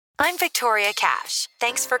I'm Victoria Cash.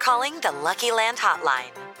 Thanks for calling the Lucky Land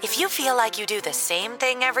Hotline. If you feel like you do the same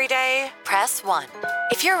thing every day, press 1.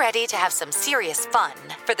 If you're ready to have some serious fun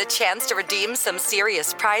for the chance to redeem some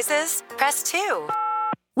serious prizes, press 2.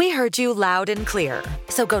 We heard you loud and clear.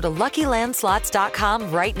 So go to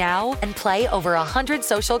LuckyLandSlots.com right now and play over 100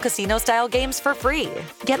 social casino-style games for free.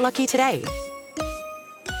 Get lucky today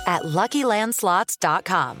at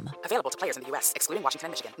LuckyLandSlots.com. Available to players in the U.S., excluding Washington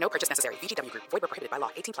and Michigan. No purchase necessary. VGW Group. Void where prohibited by law.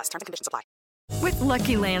 18+. Terms and conditions apply. With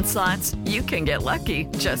Lucky Land Slots, you can get lucky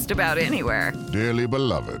just about anywhere. Dearly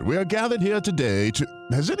beloved, we are gathered here today to...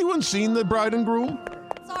 Has anyone seen the bride and groom?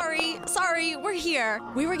 Sorry, we're here.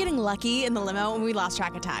 We were getting lucky in the limo and we lost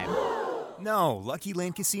track of time. No, Lucky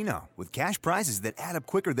Land Casino, with cash prizes that add up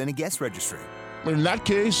quicker than a guest registry. In that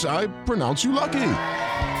case, I pronounce you lucky.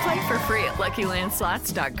 Play for free at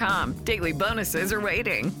LuckyLandSlots.com. Daily bonuses are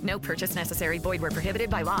waiting. No purchase necessary. Void where prohibited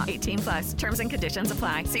by law. 18+. Terms and conditions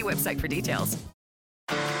apply. See website for details.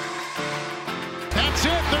 That's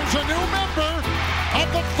it. There's a new member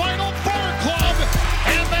of the Final Four Club,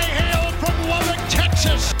 and they hail from Lubbock,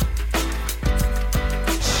 Texas.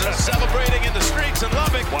 Celebrating in the streets in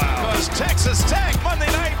Lubbock because Texas Tech Monday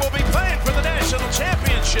night will be playing for the national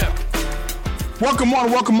championship. Welcome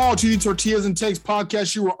all to the Tortillas and Takes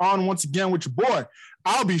podcast. You are on once again with your boy,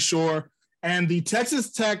 I'll be sure. And the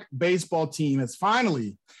Texas Tech baseball team has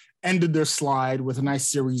finally ended their slide with a nice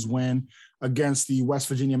series win against the West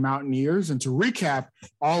Virginia Mountaineers. And to recap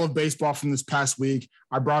all of baseball from this past week,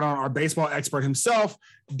 I brought on our baseball expert himself,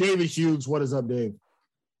 David Hughes. What is up, Dave?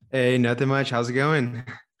 Hey, nothing much. How's it going?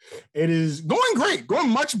 It is going great, going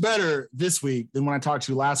much better this week than when I talked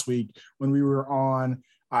to you last week when we were on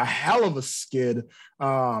a hell of a skid.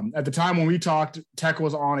 At the time when we talked, Tech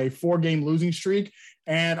was on a 4-game losing streak,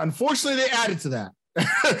 and unfortunately they added to that.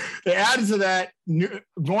 They added to that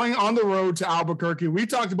going on the road to Albuquerque. We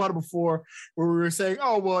talked about it before where we were saying,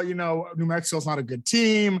 oh, well, New Mexico's not a good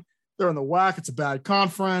team. They're in the WAC. It's a bad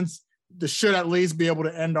conference. This should at least be able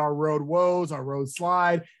to end our road woes, our road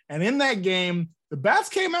slide. And in that game, the bats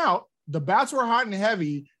came out. The bats were hot and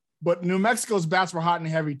heavy, but New Mexico's bats were hot and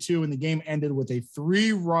heavy too, and the game ended with a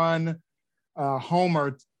 3-run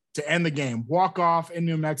homer to end the game. Walk-off in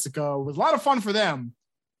New Mexico. It was a lot of fun for them,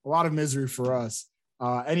 a lot of misery for us.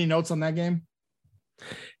 Any notes on that game?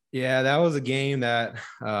 Yeah, that was a game that,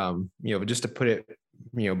 just to put it,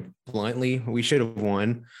 bluntly, we should have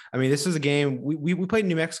won. I mean, this is a game we played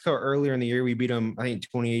New Mexico earlier in the year. We beat them, I think,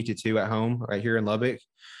 28-2 at home right here in Lubbock.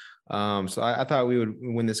 So I thought we would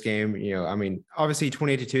win this game. Obviously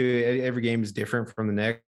 28-2, every game is different from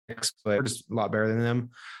the next, but we're just a lot better than them.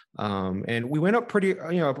 And we went up pretty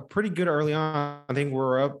good early on. I think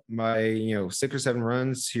we're up by, 6 or 7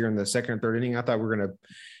 runs here in the second and third inning. I thought we were going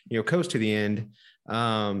to, coast to the end.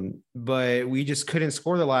 But we just couldn't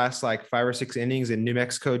score the last 5 or 6 innings, and New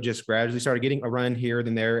Mexico just gradually started getting a run here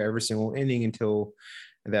and there every single inning until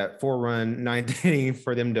that 4-run 9th inning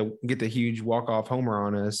for them to get the huge walk-off homer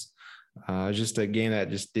on us. Just a game that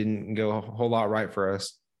just didn't go a whole lot right for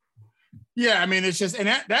us. Yeah, I mean, it's just, and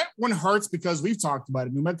that one hurts because we've talked about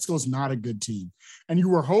it. New Mexico is not a good team. And you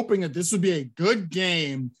were hoping that this would be a good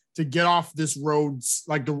game to get off this road,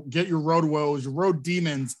 to get your road woes, your road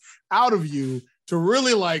demons out of you, to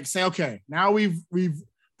really say, okay, now we've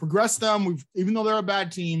progressed them. Even though they're a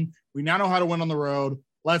bad team, we now know how to win on the road.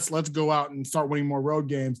 Let's go out and start winning more road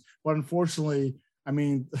games. But unfortunately, I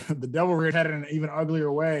mean, the devil reared head in an even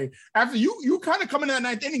uglier way. After you kind of come into that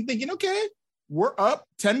 9th inning thinking, okay, we're up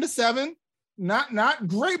 10-7, not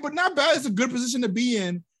great, but not bad. It's a good position to be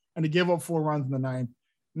in, and to give up 4 runs in the 9th,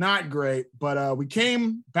 not great. But we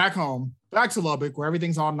came back home, back to Lubbock, where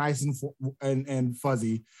everything's all nice and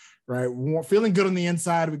fuzzy, right? We're feeling good on the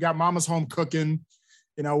inside. We got Mama's home cooking.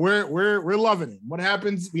 We're loving it. What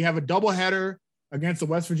happens? We have a doubleheader against the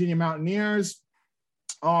West Virginia Mountaineers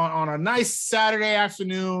on a nice Saturday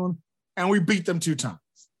afternoon, and we beat them 2 times.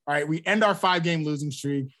 All right, we end our 5-game losing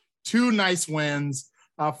streak. 2 nice wins.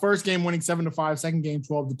 First game winning 7-5, second game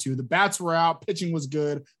 12-2. The bats were out, pitching was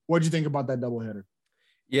good. What did you think about that doubleheader?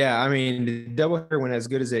 Yeah, I mean, the doubleheader went as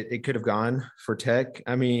good as it could have gone for Tech.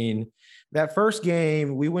 I mean, that first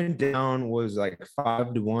game we went down was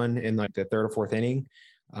 5-1 in the 3rd or 4th inning.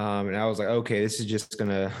 And I was like, okay, this is just going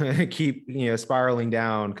to keep, spiraling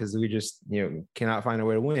down because we just, cannot find a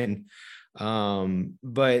way to win.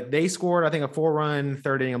 But they scored, I think, a 4-run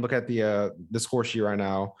 3rd inning. I'm looking at the score sheet right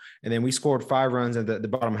now. And then we scored 5 runs at the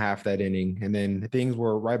bottom half of that inning. And then things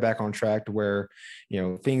were right back on track to where,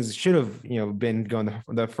 things should have, been going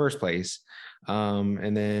the first place.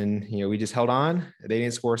 And then, we just held on. They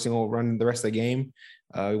didn't score a single run the rest of the game.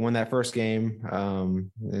 We won that first game,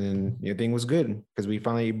 and everything was good because we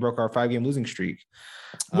finally broke our 5-game losing streak.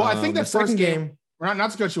 Well, I think that second game,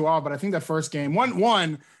 not to cut you off, but I think that first game,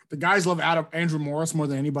 one, the guys love Andrew Morris more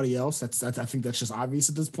than anybody else. That's I think that's just obvious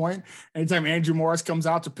at this point. Anytime Andrew Morris comes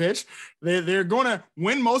out to pitch, they're going to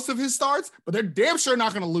win most of his starts, but they're damn sure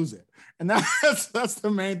not going to lose it. And that's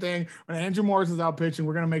the main thing. When Andrew Morris is out pitching,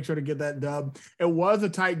 we're going to make sure to get that dub. It was a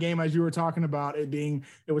tight game, as you were talking about it being.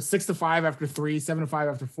 It was 6-5 after 3,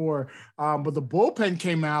 7-5 after 4. But the bullpen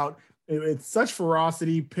came out. It's such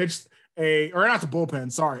ferocity. Pitched not the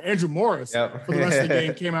bullpen. Sorry, Andrew Morris for the rest of the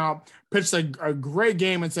game came out, pitched a great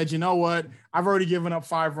game, and said, "You know what? I've already given up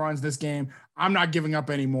 5 runs this game. I'm not giving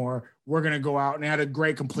up anymore. We're going to go out," and had a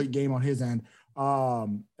great complete game on his end.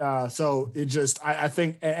 So it just, I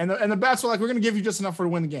think, and the bats were like, we're going to give you just enough to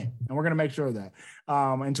win the game, and we're going to make sure of that,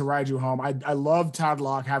 and to ride you home. I love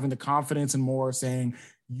Tadlock having the confidence and more saying,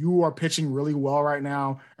 you are pitching really well right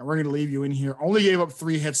now, and we're going to leave you in here. Only gave up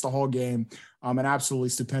 3 hits the whole game. An absolutely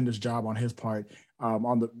stupendous job on his part. I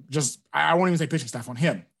won't even say pitching staff, on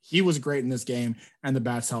him. He was great in this game, and the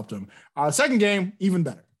bats helped him. Second game, even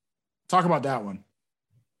better. Talk about that one.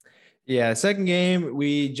 Yeah, second game,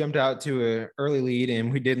 we jumped out to an early lead,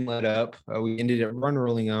 and we didn't let up. We ended up run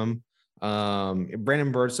rolling them.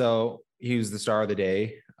 Brandon Birdsell, he was the star of the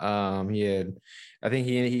day. I think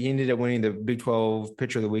he ended up winning the Big 12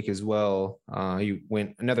 Pitcher of the Week as well. He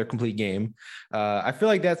went another complete game. I feel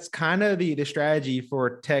like that's kind of the strategy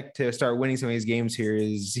for Tech to start winning some of these games here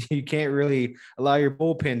is you can't really allow your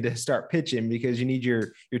bullpen to start pitching because you need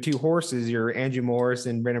your 2 horses, your Andrew Morris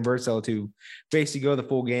and Brandon Birdsell, to basically go the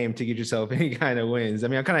full game to get yourself any kind of wins. I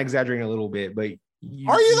mean, I'm kind of exaggerating a little bit, but you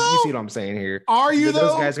see what I'm saying here? Are you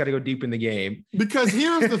Those guys got to go deep in the game. Because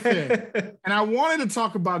here's the thing, and I wanted to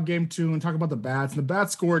talk about game 2 and talk about the bats. And the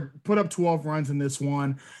bats put up 12 runs in this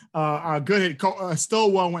one. Good hit.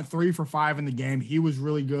 Stillwell went 3 for 5 in the game. He was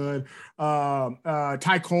really good.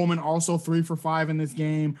 Ty Coleman also 3 for 5 in this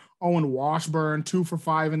game. Owen Washburn 2 for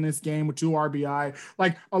 5 in this game with 2 RBI.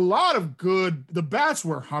 Like a lot of good. The bats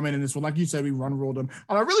were humming in this one. Like you said, we run rolled them.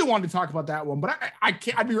 And I really wanted to talk about that one, but I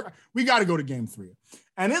can't. We got to go to game 3.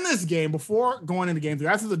 And in this game, before going into game 3,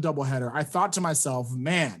 after the doubleheader, I thought to myself,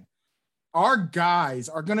 man, our bullpen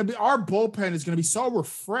is going to be so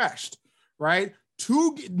refreshed, right?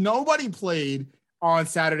 Nobody played on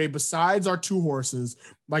Saturday besides our 2 horses.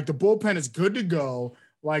 Like the bullpen is good to go.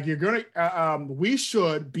 Like we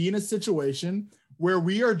should be in a situation where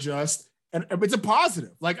we are just, and it's a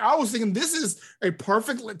positive. Like I was thinking, this is a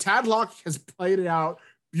perfect, Tadlock has played it out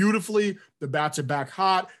beautifully. The bats are back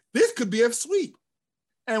hot. This could be a sweep.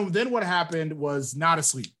 And then what happened was not a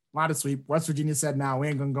sweep. West Virginia said, "No, we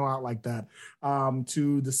ain't going to go out like that,"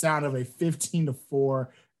 to the sound of a 15-4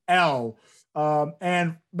 L.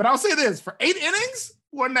 But I'll say this, for 8 innings,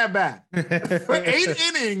 wasn't that bad. For 8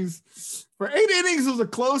 innings, it was a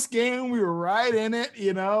close game. We were right in it,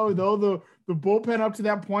 though the bullpen up to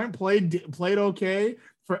that point played okay.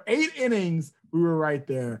 For 8 innings, we were right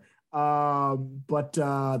there. But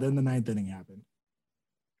then the 9th inning happened.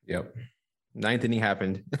 Yep. 9th inning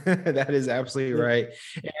happened. That is absolutely right.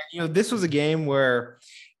 And, this was a game where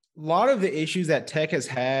a lot of the issues that Tech has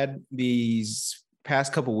had these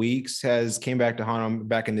past couple weeks came back to haunt them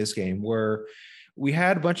back in this game, where we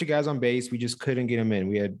had a bunch of guys on base. We just couldn't get them in.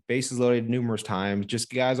 We had bases loaded numerous times,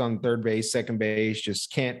 just guys on third base, second base,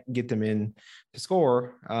 just can't get them in to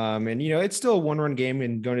score. And it's still a 1-run game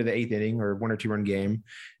and going to the 8th inning or 1 or 2 run game.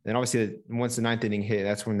 And obviously once the 9th inning hit,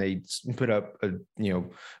 that's when they put up a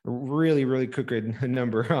really, really crooked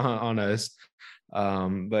number on us.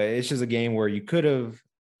 But it's just a game where you could have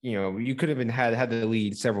had the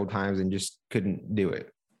lead several times and just couldn't do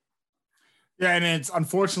it. Yeah, and it's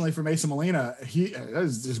unfortunately for Mason Molina, that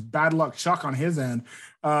is just bad luck Chuck on his end.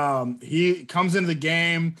 He comes into the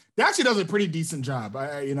game. He actually does a pretty decent job.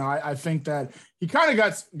 I think that he kind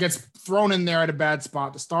of gets thrown in there at a bad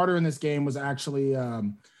spot. The starter in this game was actually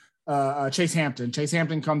Chase Hampton. Chase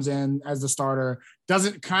Hampton comes in as the starter,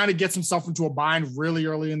 gets himself into a bind really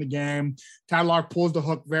early in the game. Tadlock pulls the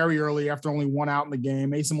hook very early after only 1 out in the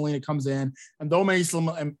game. Mason Molina comes in, and though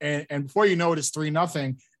Mason and before you know it, it's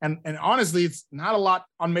 3-0. And honestly, it's not a lot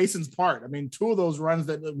on Mason's part. I mean, 2 of those runs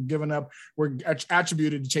that were given up were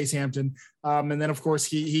attributed to Chase Hampton, and then of course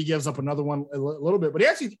he gives up another one a little bit, but he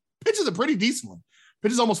actually pitches a pretty decent one.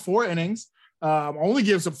 Pitches almost 4 innings. Only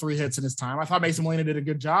gives up 3 hits in his time. I thought Mason Molina did a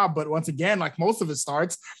good job, but once again, like most of his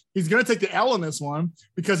starts, he's going to take the L in this one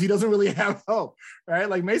because he doesn't really have hope, right?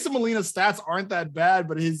 Like Mason Molina's stats aren't that bad,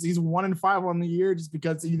 but he's 1-5 on the year just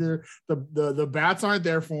because either the bats aren't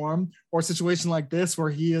there for him, or a situation like this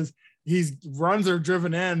where he's runs are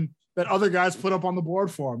driven in that other guys put up on the board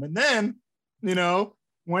for him. And then,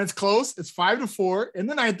 when it's close, it's 5-4 in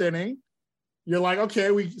the ninth inning. You're like,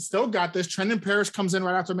 okay, we still got this. Trenton Parrish comes in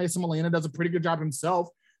right after Mason Molina, does a pretty good job himself,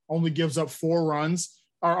 only gives up 2 runs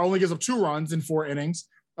in 4 innings.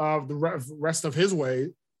 The rest of his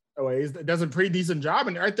ways does a pretty decent job.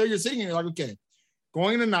 And right there, you're sitting here, you're like, okay,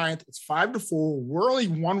 going into ninth, it's 5-4. We're only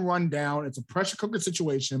 1 run down. It's a pressure cooker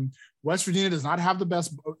situation. West Virginia does not have the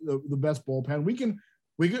best bullpen. We could,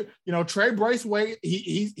 Trey Braceway,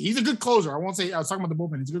 he's a good closer. I won't say I was talking about the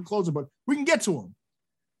bullpen. He's a good closer, but we can get to him.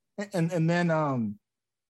 And then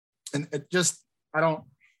it just,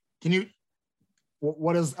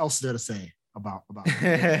 what else there to say about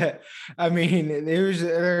it? I mean,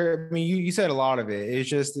 you said a lot of it. It's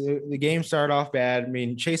just the game started off bad. I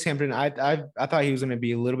mean, Chase Hampton, I thought he was going to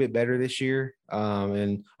be a little bit better this year.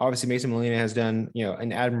 And obviously Mason Molina has done,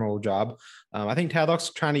 an admirable job. I think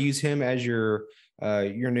Tadlock's trying to use him as your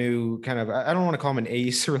new kind of, I don't want to call him an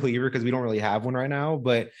ace reliever because we don't really have one right now,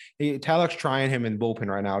 but Tadlock's trying him in the bullpen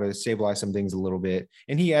right now to stabilize some things a little bit.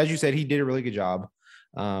 And he, as you said, he did a really good job.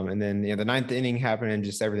 And then, the ninth inning happened and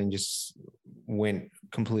just everything just went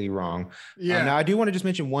completely wrong. Yeah. Now I do want to just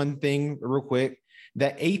mention one thing real quick.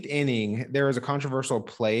 That 8th inning, there was a controversial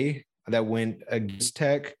play that went against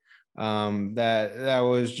Tech. That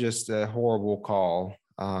was just a horrible call.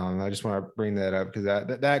 I just want to bring that up because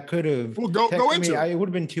that could have go into it would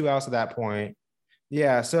have been 2 outs at that point.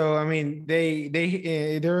 Yeah. So, I mean,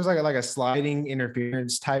 there was like a sliding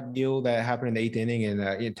interference type deal that happened in the 8th inning,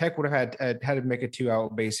 and Tech would have had to make a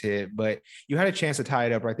 2-out base hit, but you had a chance to tie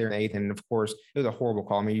it up right there in the 8th. And of course it was a horrible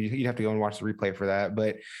call. I mean, you'd have to go and watch the replay for that,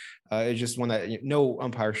 but it's just one that no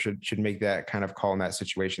umpire should make that kind of call in that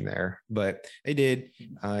situation there, but they did.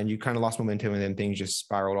 And you kind of lost momentum, and then things just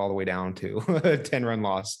spiraled all the way down to a 10-run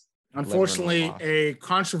loss. Unfortunately, a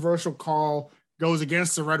controversial call goes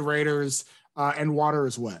against the Red Raiders. And water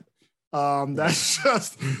is wet. That's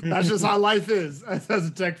just how life is as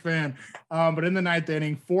a Tech fan. But in the 9th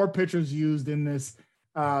inning, 4 pitchers used in this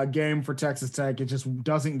game for Texas Tech. It just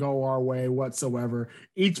doesn't go our way whatsoever.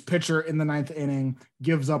 Each pitcher in the 9th inning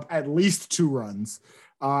gives up at least 2 runs,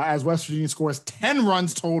 as West Virginia scores 10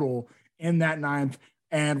 runs total in that 9th.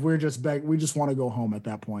 And we just want to go home at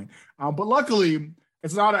that point. But luckily,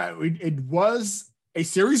 it was a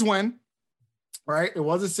series win. Right. It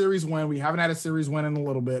was a series win. We haven't had a series win in a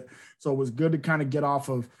little bit. So it was good to kind of get off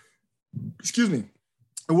of, it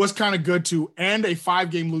was kind of good to end a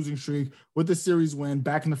 5-game losing streak with the series win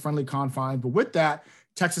back in the friendly confines. But with that,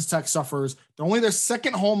 Texas Tech suffers only their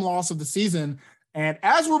 2nd home loss of the season. And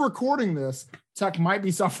as we're recording this, Tech might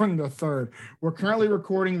be suffering their 3rd. We're currently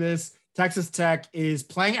recording this. Texas Tech is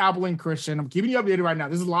playing Abilene Christian. I'm keeping you updated right now.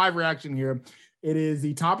 This is live reaction here. It is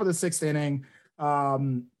the top of the 6th inning.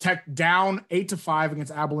 Tech down 8-5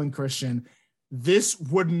 against Abilene Christian. This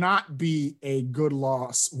would not be a good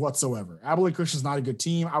loss whatsoever. Abilene Christian is not a good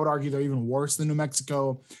team. I would argue they're even worse than New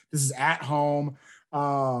Mexico. This is at home.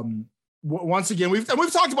 Once again, we've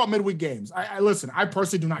talked about midweek games. Listen, I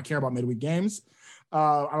personally do not care about midweek games.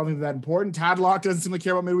 I don't think they're that important. Tadlock doesn't seem to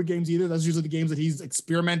care about midweek games either. Those are usually the games that he's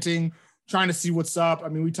experimenting, trying to see what's up. I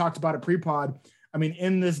mean, we talked about it pre-pod. I mean,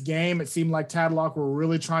 in this game, it seemed like Tadlock were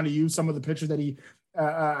really trying to use some of the pitchers that he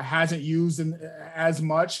hasn't used as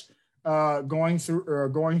much going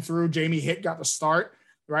through. Jamie Hitt got the start,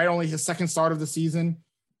 right? Only his 2nd start of the season.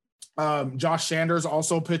 Josh Sanders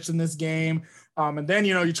also pitched in this game. And then,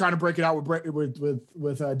 you're trying to break it out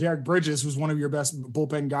with Derek Bridges, who's one of your best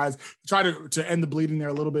bullpen guys. Try to end the bleeding there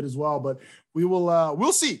a little bit as well. But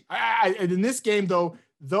we'll see. In this game, though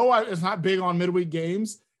it's not big on midweek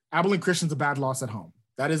games, Abilene Christian's a bad loss at home.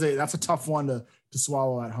 That's a tough one to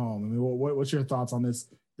swallow at home. I mean, what's your thoughts on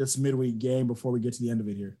this midweek game before we get to the end of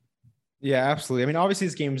it here? Yeah, absolutely. I mean, obviously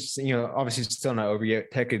this game's, obviously still not over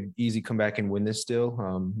yet. Tech could easily come back and win this still.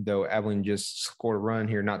 Though Abilene just scored a run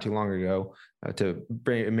here not too long ago to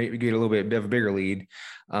get a little bit of a bigger lead.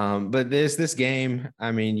 But this game,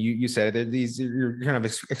 I mean, you said it, you're kind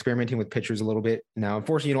of experimenting with pitchers a little bit now.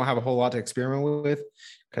 Unfortunately, you don't have a whole lot to experiment with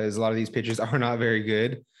because a lot of these pitchers are not very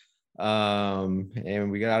good.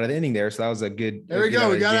 And we got out of the inning there, so that was a good. There we go.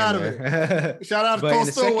 We got out of it. Shout out to Cole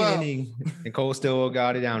Stillwell. Inning, and Cole Stillwell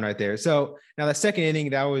got it down right there. So now the 2nd inning,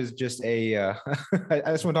 that was just a. I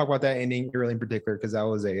just want to talk about that inning really in particular because that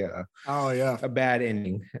was a bad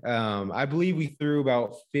inning. I believe we threw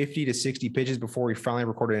about 50 to 60 pitches before we finally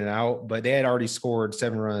recorded it out, but they had already scored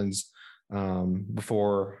 7 runs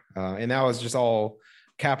before, and that was just all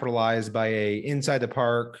capitalized by a inside the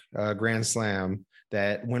park grand slam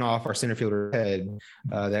that went off our center fielder's head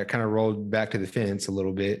that kind of rolled back to the fence a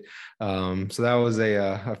little bit. So that was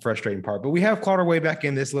a frustrating part. But we have clawed our way back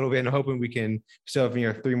in this a little bit, and hoping we can still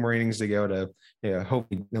have 3 more innings to go to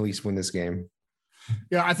hopefully at least win this game.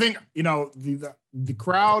 Yeah, I think the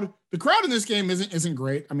crowd in this game isn't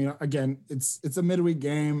great. I mean, again, it's a midweek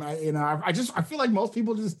game. I feel like most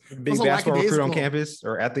people just big basketball recruit on campus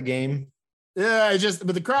or at the game. Yeah,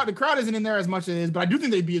 but the crowd isn't in there as much as it is. But I do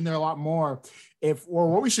think they'd be in there a lot more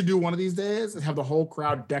what we should do one of these days is have the whole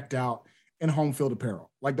crowd decked out in home field apparel.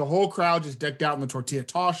 Like the whole crowd just decked out in the tortilla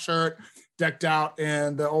toss shirt, decked out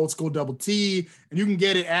in the old school double T, and you can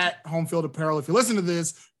get it at Home Field Apparel. If you listen to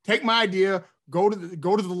this, take my idea, go to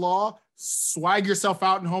the law, swag yourself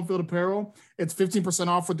out in Home Field Apparel. It's 15%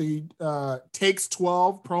 off with the Takes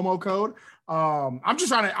 12 promo code. I'm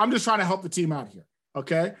just trying to help the team out here.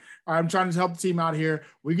 Okay, I'm trying to help the team out here.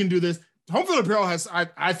 We can do this. Home Field Apparel has,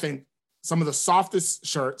 I think, some of the softest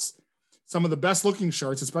shirts, some of the best looking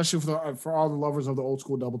shirts, especially for all the lovers of the old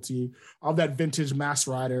school double T, of that vintage Mass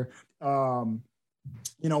Rider. I love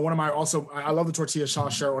the tortilla shaw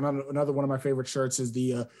shirt. Another one of my favorite shirts is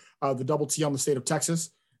the double T on the state of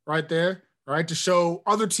Texas right there, right? To show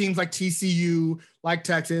other teams like TCU, like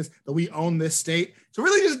Texas, that we own this state. So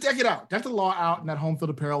really just deck it out, deck the law out in that Home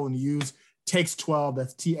Field Apparel and use Takes 12,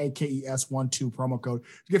 that's TAKES 12 promo code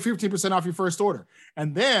to get 15% off your first order.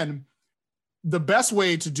 And then the best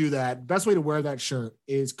way to do that, best way to wear that shirt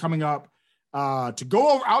is coming up to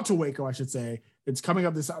go out to Waco, I should say. It's coming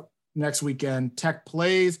up this next weekend. Tech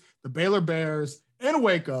plays the Baylor Bears in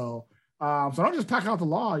Waco. So don't just pack out the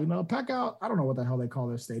law, pack out, I don't know what the hell they call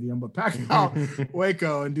their stadium, but pack out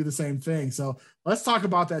Waco and do the same thing. So let's talk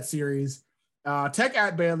about that series. Tech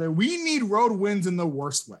at Baylor. We need road wins in the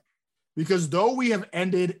worst way, because though we have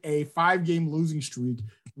ended a 5-game losing streak,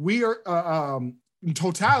 we are in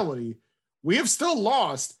totality, we have still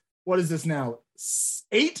lost, what is this now?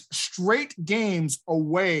 8 straight games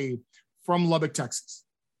away from Lubbock, Texas.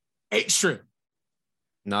 8 straight.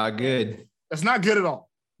 Not good. That's not good at all.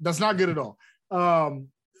 That's not good at all.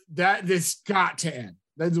 This got to end.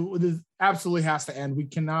 This absolutely has to end. We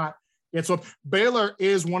cannot get swept. Baylor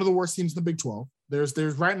is one of the worst teams in the Big 12. There's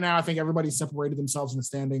right now, I think everybody's separated themselves in the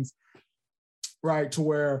standings, right, to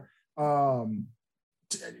where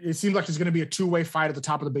it seems like there's going to be a 2-way fight at the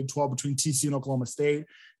top of the Big 12 between TCU and Oklahoma State.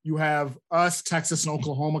 You have us, Texas, and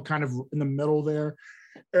Oklahoma kind of in the middle there,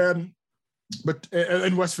 but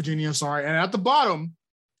in West Virginia, sorry. And at the bottom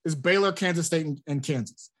is Baylor, Kansas State, and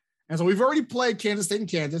Kansas. And so we've already played Kansas State and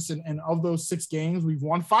Kansas, and of those 6 games, we've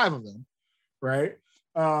won 5 of them, right?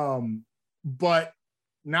 But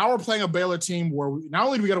now we're playing a Baylor team where not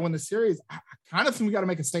only do we got to win the series, I kind of think we got to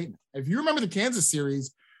make a statement. If you remember the Kansas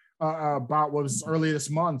series, about what was earlier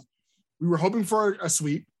this month, we were hoping for a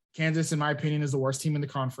sweep. Kansas, in my opinion, is the worst team in the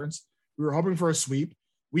conference. We were hoping for a sweep.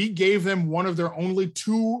 We gave them one of their only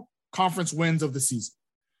 2 conference wins of the season,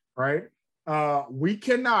 right? We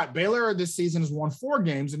cannot. Baylor this season has won 4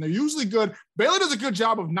 games, and they're usually good. Baylor does a good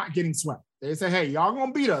job of not getting swept. They say, hey, y'all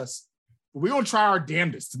going to beat us, but we're going to try our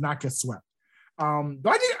damnedest to not get swept.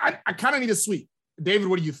 But I kind of need a sweep. David,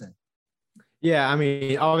 what do you think? Yeah, I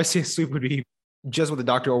mean, obviously a sweep would be just what the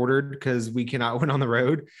doctor ordered, because we cannot win on the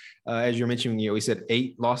road. As you're mentioning, we said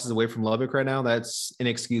 8 losses away from Lubbock right now. That's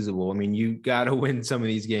inexcusable. I mean, you got to win some of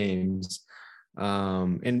these games.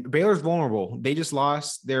 And Baylor's vulnerable. They just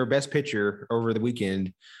lost their best pitcher over the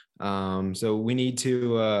weekend. So we need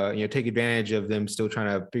to, take advantage of them still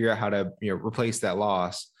trying to figure out how to, replace that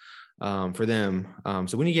loss for them.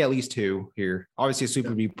 So we need to get at least 2 here. Obviously a sweep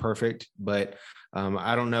would be perfect, but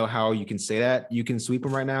I don't know how you can say that you can sweep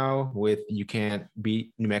them right now you can't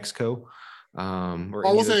beat New Mexico or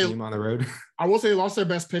any other team on the road. I will say they lost their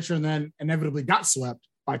best pitcher and then inevitably got swept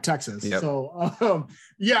by Texas. Yep. So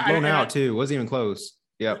blown out too. Wasn't even close.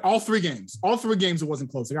 Yeah. All 3 games it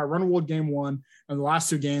wasn't close. They got run ruled game 1, and the last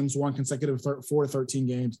 2 games, 1 consecutive 4-13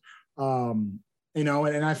 games. And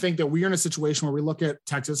I think that we are in a situation where we look at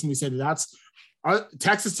Texas and we say that's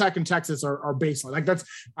Texas Tech and Texas are baseline. Like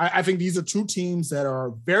I think these are 2 teams that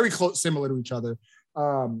are very close, similar to each other.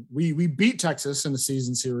 We beat Texas in the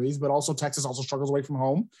season series, but also Texas also struggles away from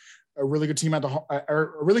home. A really good team at home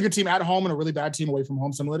and a really bad team away from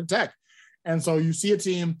home, similar to Tech. And so you see a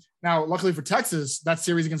team now. Luckily for Texas, that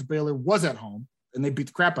series against Baylor was at home, and they beat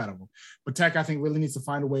the crap out of them. But Tech, I think, really needs to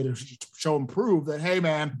find a way to show and prove that, hey,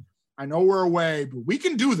 man, I know we're away, but we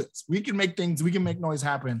can do this. We can make noise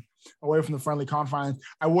happen away from the friendly confines.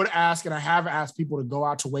 I would ask, and I have asked people to go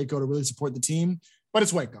out to Waco to really support the team, but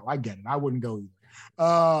it's Waco. I get it. I wouldn't go either.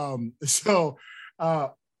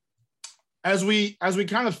 As we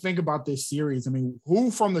kind of think about this series, I mean,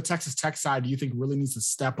 who from the Texas Tech side do you think really needs to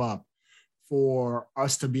step up for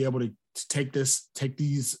us to be able to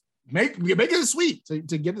make it a sweep,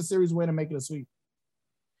 to get the series win and make it a sweep?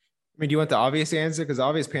 I mean, do you want the obvious answer? Because the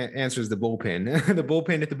obvious answer is the bullpen. The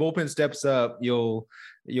bullpen, if the bullpen steps up, you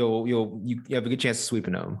have a good chance of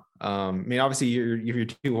sweeping them. I mean, obviously you're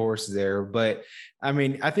two horses there, but I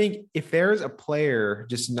mean, I think if there's a player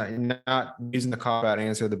just not using the cop-out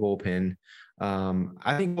answer of the bullpen,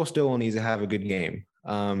 I think Will Stillwell needs to have a good game.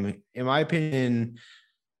 In my opinion,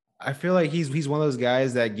 I feel like he's one of those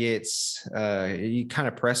guys that gets he kind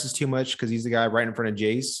of presses too much because he's the guy right in front of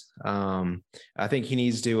Jace. I think he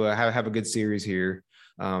needs to have a good series here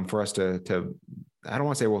for us to I don't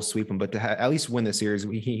want to say we'll sweep him, but to at least win the series,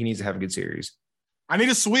 he needs to have a good series. I need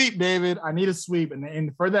a sweep, David. I need a sweep,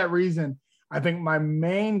 and for that reason, I think my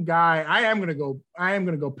main guy. I am gonna go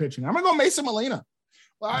pitching. I'm gonna go Mason Molina.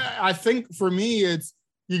 Well, I think for me, it's.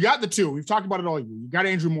 You got the two. We've talked about it all year. You got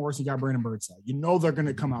Andrew Morris. You got Brandon Birdside. You know they're going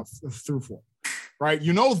to come out through for it, right?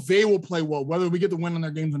 You know they will play well. Whether we get the win on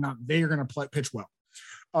their games or not, they are going to pitch well.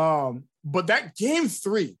 But that game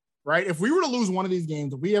 3, right? If we were to lose one of these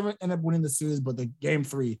games, if we ever end up winning the series, but the game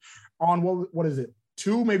 3 on what is it?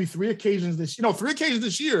 2, maybe 3 occasions this year. 3 occasions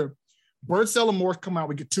this year, Birdsell and Morris come out.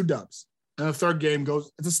 We get 2 dubs. And the third game goes,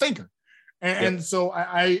 it's a stinker. And so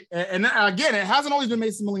and again, it hasn't always been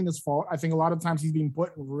Mason Molina's fault. I think a lot of times he's being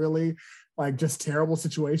put in really like just terrible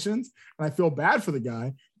situations, and I feel bad for the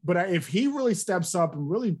guy. But if he really steps up and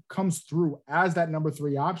really comes through as that number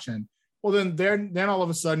 3 option, well, then all of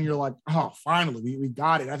a sudden you're like, oh, finally we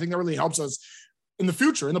got it. I think that really helps us in the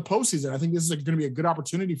future, in the postseason. I think this is going to be a good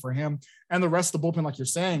opportunity for him and the rest of the bullpen, like you're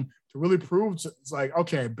saying, to really prove it's like,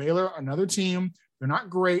 okay, Baylor, another team. They're not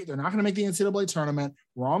great. They're not going to make the NCAA tournament.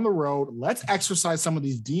 We're on the road. Let's exercise some of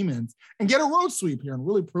these demons and get a road sweep here and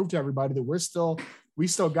really prove to everybody that we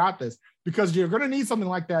still got this, because you're going to need something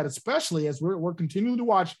like that, especially as we're continuing to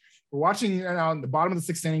watch. We're watching on the bottom of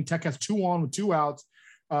the 6th inning. Tech has 2 on with 2 outs.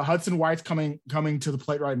 Hudson White's coming to the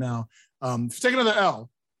plate right now. Take another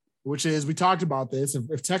L, which is, we talked about this.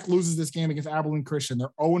 If Tech loses this game against Abilene Christian, they're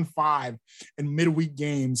 0-5 in midweek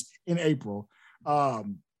games in April.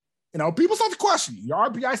 People start to question you. Your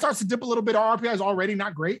RPI starts to dip a little bit. Our RPI is already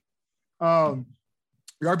not great. Your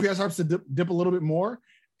RPI starts to dip a little bit more,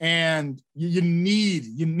 and you need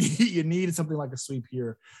something like a sweep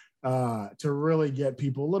here to really get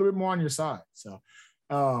people a little bit more on your side. So,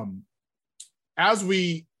 and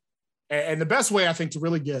the best way I think to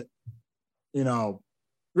really get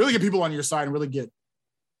people on your side and really get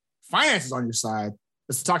finances on your side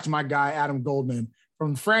is to talk to my guy Adam Goldman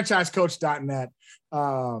from franchisecoach.net.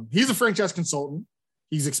 He's a franchise consultant.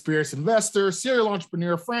 He's experienced investor, serial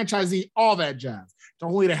entrepreneur, franchisee, all that jazz,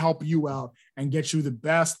 only to help you out and get you the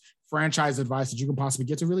best franchise advice that you can possibly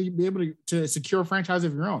get to really be able to secure a franchise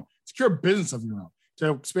of your own, secure a business of your own,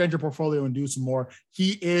 to expand your portfolio and do some more.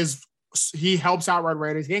 He helps out Red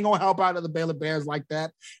Raiders. He ain't going to help out the Baylor Bears like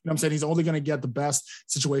that. You know what I'm saying? He's only going to get the best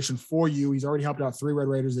situation for you. He's already helped out 3 Red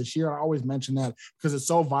Raiders this year. I always mention that because it's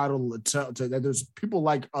so vital to that there's people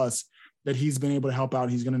like us that he's been able to help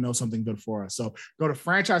out. He's going to know something good for us. So go to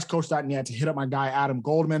franchisecoach.net to hit up my guy, Adam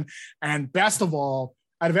Goldman. And best of all,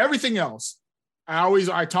 out of everything else,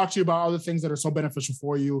 I talk to you about other things that are so beneficial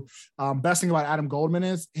for you. Best thing about Adam Goldman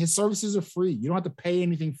is his services are free. You don't have to pay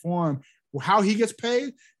anything for him. How he gets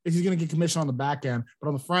paid is he's going to get commission on the back end, but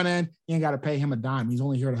on the front end, you ain't got to pay him a dime. He's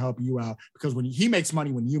only here to help you out, because when he makes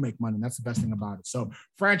money, when you make money, and that's the best thing about it. So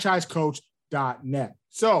franchisecoach.net.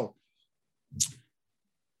 So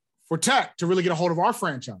for Tech to really get a hold of our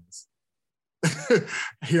franchise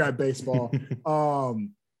here at baseball,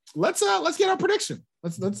 let's get our prediction.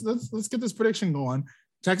 Let's get this prediction going.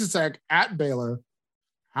 Texas Tech at Baylor.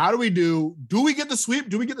 How do we do? Do we get the sweep?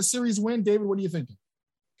 Do we get the series win? David, what are you thinking?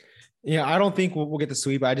 Yeah, I don't think we'll get the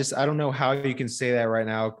sweep. I don't know how you can say that right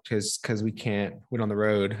now because we can't win on the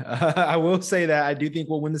road. I will say that I do think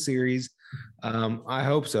we'll win the series. I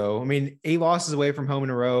hope so. I mean, 8 losses away from home in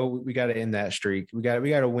a row. We got to end that streak. We got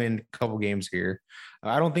to win a couple games here.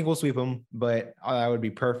 I don't think we'll sweep them, but that would be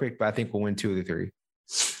perfect. But I think we'll win 2 of the 3.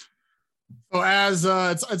 So as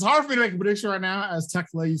it's hard for me to make a prediction right now, as Tech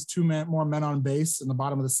lays 2 more men on base in the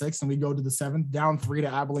bottom of the 6th, and we go to the 7th, down 3 to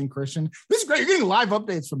Abilene Christian. This is great. You're getting live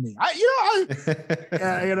updates from me. You're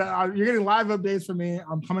getting live updates from me.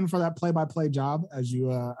 I'm coming for that play-by-play job as you.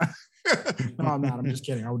 No, I'm not. I'm just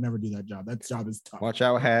kidding. I would never do that job. That job is tough. Watch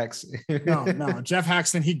out, Hacks. No, Jeff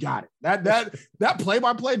Haxton, he got it. That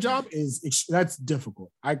play-by-play job that's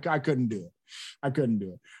difficult. I couldn't do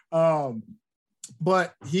it.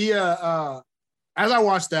 But he, as I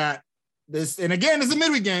watched that, and again, it's a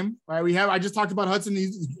midweek game, right? I just talked about Hudson.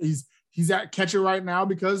 He's at catcher right now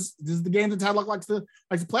because this is the game that Tadlock likes to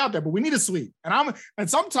play out there. But we need a sweep, and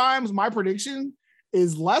sometimes my prediction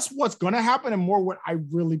is less what's going to happen and more what I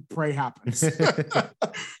really pray happens. So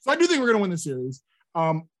I do think we're going to win the series.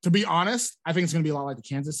 To be honest, I think it's going to be a lot like the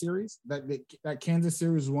Kansas series. That Kansas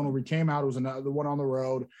series was one where we came out. It was another one on the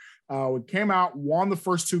road. We came out, won the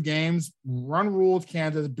first 2 games, run ruled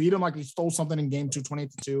Kansas, beat them like we stole something in game 2,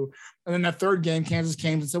 28-2. And then that third game, Kansas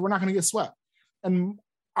came and said, we're not going to get swept. And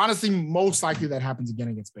honestly, most likely that happens again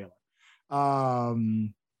against Baylor.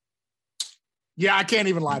 Yeah, I can't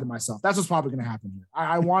even lie to myself. That's what's probably going to happen here.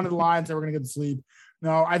 I wanted to lie and say we're going to get the sweep.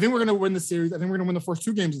 No, I think we're going to win the series. I think we're going to win the first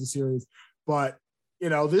 2 games of the series. But,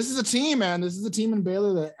 this is a team, man. This is a team in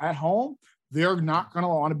Baylor that at home, they're not going to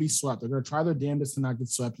want to be swept. They're going to try their damnedest to not get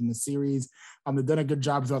swept in the series. They've done a good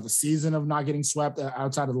job throughout the season of not getting swept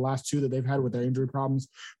outside of the last 2 that they've had with their injury problems.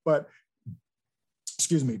 But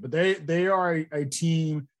they are a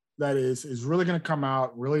team that is really going to come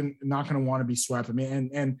out, really not going to want to be swept. I mean,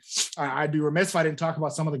 and I'd be remiss if I didn't talk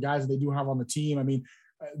about some of the guys that they do have on the team. I mean,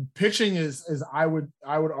 pitching is I would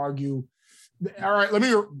argue. All right, let me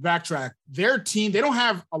backtrack. Their team, they don't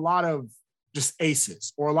have a lot of just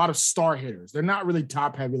aces or a lot of star hitters. They're not really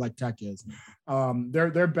top heavy like Tech is.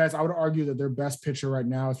 Their best, I would argue that their best pitcher right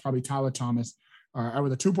now is probably Tyler Thomas.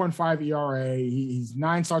 With a 2.5 ERA, he's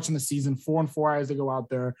 9 starts in the season, 4-4 as they go out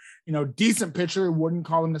there. Decent pitcher. Wouldn't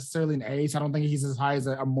call him necessarily an ace. I don't think he's as high as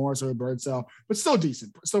a Morris or a Birdsell, but still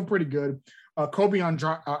decent, still pretty good. Kobe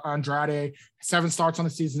Andrade, 7 starts on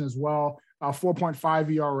the season as well.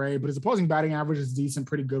 4.5 ERA, but his opposing batting average is decent,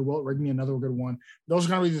 pretty good. Wilt Rigney, another good one. Those are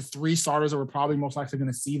going to be the 3 starters that we're probably most likely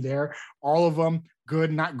going to see there. All of them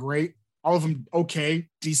good, not great. All of them okay,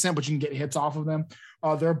 decent, but you can get hits off of them.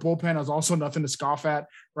 Their bullpen is also nothing to scoff at,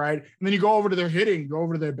 right? And then you go over to their hitting, go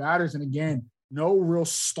over to their batters, and again, no real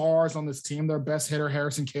stars on this team. Their best hitter,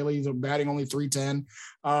 Harrison Cayley, is batting only .310.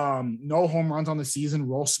 No home runs on the season,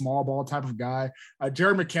 real small ball type of guy.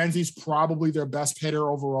 Jared McKenzie's probably their best hitter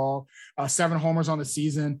overall. 7 homers on the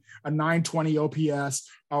season, a .920 OPS.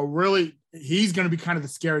 Really, he's going to be kind of the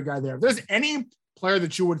scary guy there. If there's any player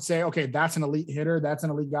that you would say, okay, that's an elite hitter, that's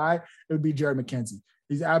an elite guy, it would be Jared McKenzie.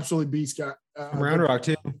 He's absolutely beast guy. Round Rock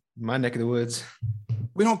too, my neck of the woods.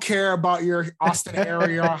 We don't care about your Austin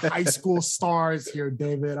area high school stars here,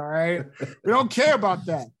 David. All right, we don't care about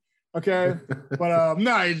that. Okay, but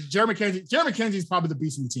no, Jared McKenzie is probably the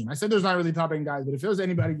beast in the team. I said there's not really top 8 guys, but if there's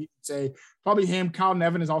anybody, you'd say probably him. Kyle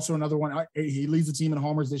Nevin is also another one. He leads the team in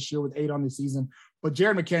homers this year with 8 on the season. But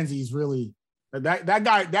Jared McKenzie is really that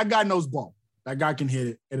guy. That guy knows ball. That guy can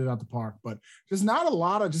hit it out the park, but just not a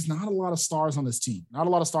lot of stars on this team. Not a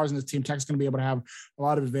lot of stars in this team. Tech's going to be able to have a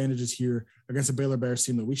lot of advantages here against a Baylor Bears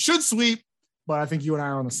team that we should sweep. But I think you and I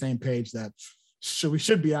are on the same page that we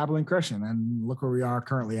should be Abilene Christian, and look where we are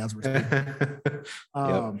currently as we're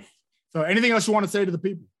speaking. So, anything else you want to say to the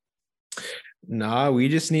people? No, we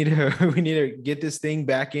just need to get this thing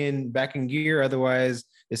back in gear. Otherwise,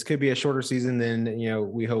 this could be a shorter season than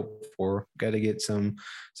we hope for. Got to get some.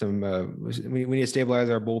 We need to stabilize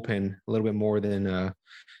our bullpen a little bit more than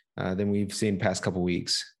we've seen past couple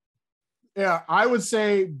weeks. Yeah, I would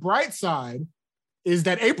say bright side is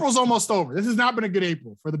that April's almost over. This has not been a good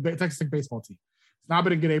April for the Texas Tech baseball team. It's not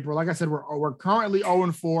been a good April. Like I said, we're currently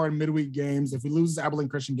 0-4 in midweek games. If we lose this Abilene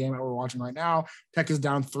Christian game that we're watching right now, Tech is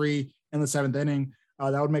down 3 in the 7th inning.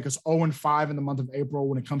 That would make us 0-5 in the month of April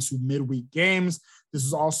when it comes to midweek games. This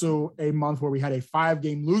is also a month where we had a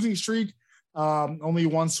 5-game losing streak, only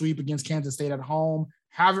 1 sweep against Kansas State at home.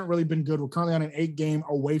 Haven't really been good. We're currently on an 8-game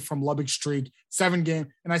away from Lubbock streak, 7-game.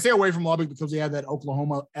 And I say away from Lubbock because we had that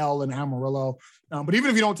Oklahoma L in Amarillo. But even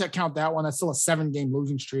if you don't count that one, that's still a 7-game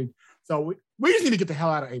losing streak. So we just need to get the hell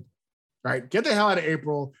out of April, right? Get the hell out of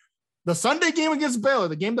April. The Sunday game against Baylor,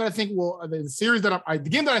 the game that I think the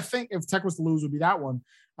game that I think if Tech was to lose would be that one,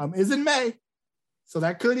 is in May. So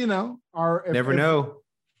that could, never know.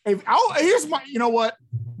 Here's my, you know what,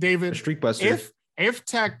 David, streak buster. If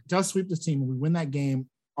Tech does sweep this team and we win that game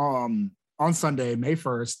on Sunday, May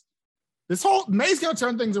 1st, this whole May's going to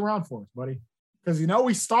turn things around for us, buddy. Because,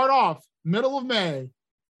 we start off middle of May,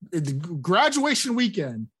 the graduation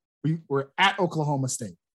weekend, we're at Oklahoma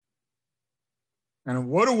State. And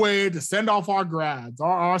what a way to send off our grads,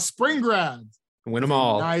 our spring grads. Win them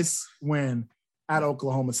all. Nice win at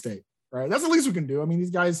Oklahoma State, right? That's the least we can do. I mean,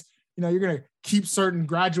 these guys, you're going to keep certain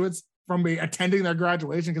graduates from attending their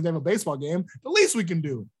graduation because they have a baseball game. The least we can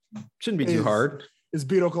do. Shouldn't be too hard. Is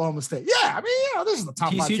beat Oklahoma State. Yeah, I mean, this is the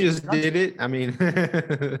top 5. TCU just did it. I mean,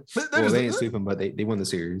 they didn't sweep them, but they won the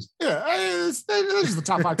series. Yeah, This is the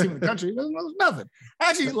top 5 team in the country. There's nothing.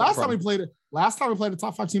 Actually, last time we played a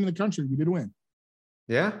top 5 team in the country, we did win.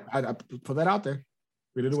 Yeah. I put that out there.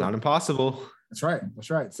 We did win. Not impossible. That's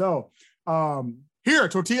right. So here,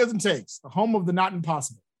 Tortillas and Takes, the home of the not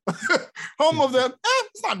impossible. Home of the,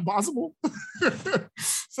 it's not impossible.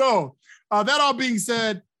 So that all being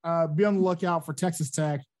said, be on the lookout for Texas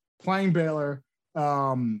Tech playing Baylor.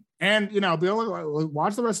 And, be able to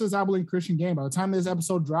watch the rest of this Abilene Christian game. By the time this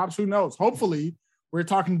episode drops, who knows? Hopefully, we're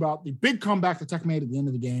talking about the big comeback that Tech made at the end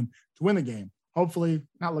of the game to win the game. Hopefully,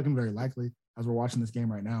 not looking very likely as we're watching this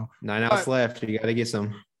game right now. 9 outs left. You got to get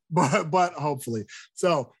some. But hopefully.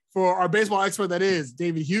 So for our baseball expert, that is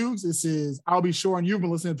David Hughes. This is I'll Be Sure, and you've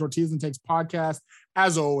been listening to Tortillas and Takes podcast.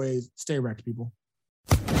 As always, stay wrecked, people.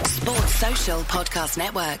 Sports Social Podcast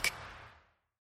Network.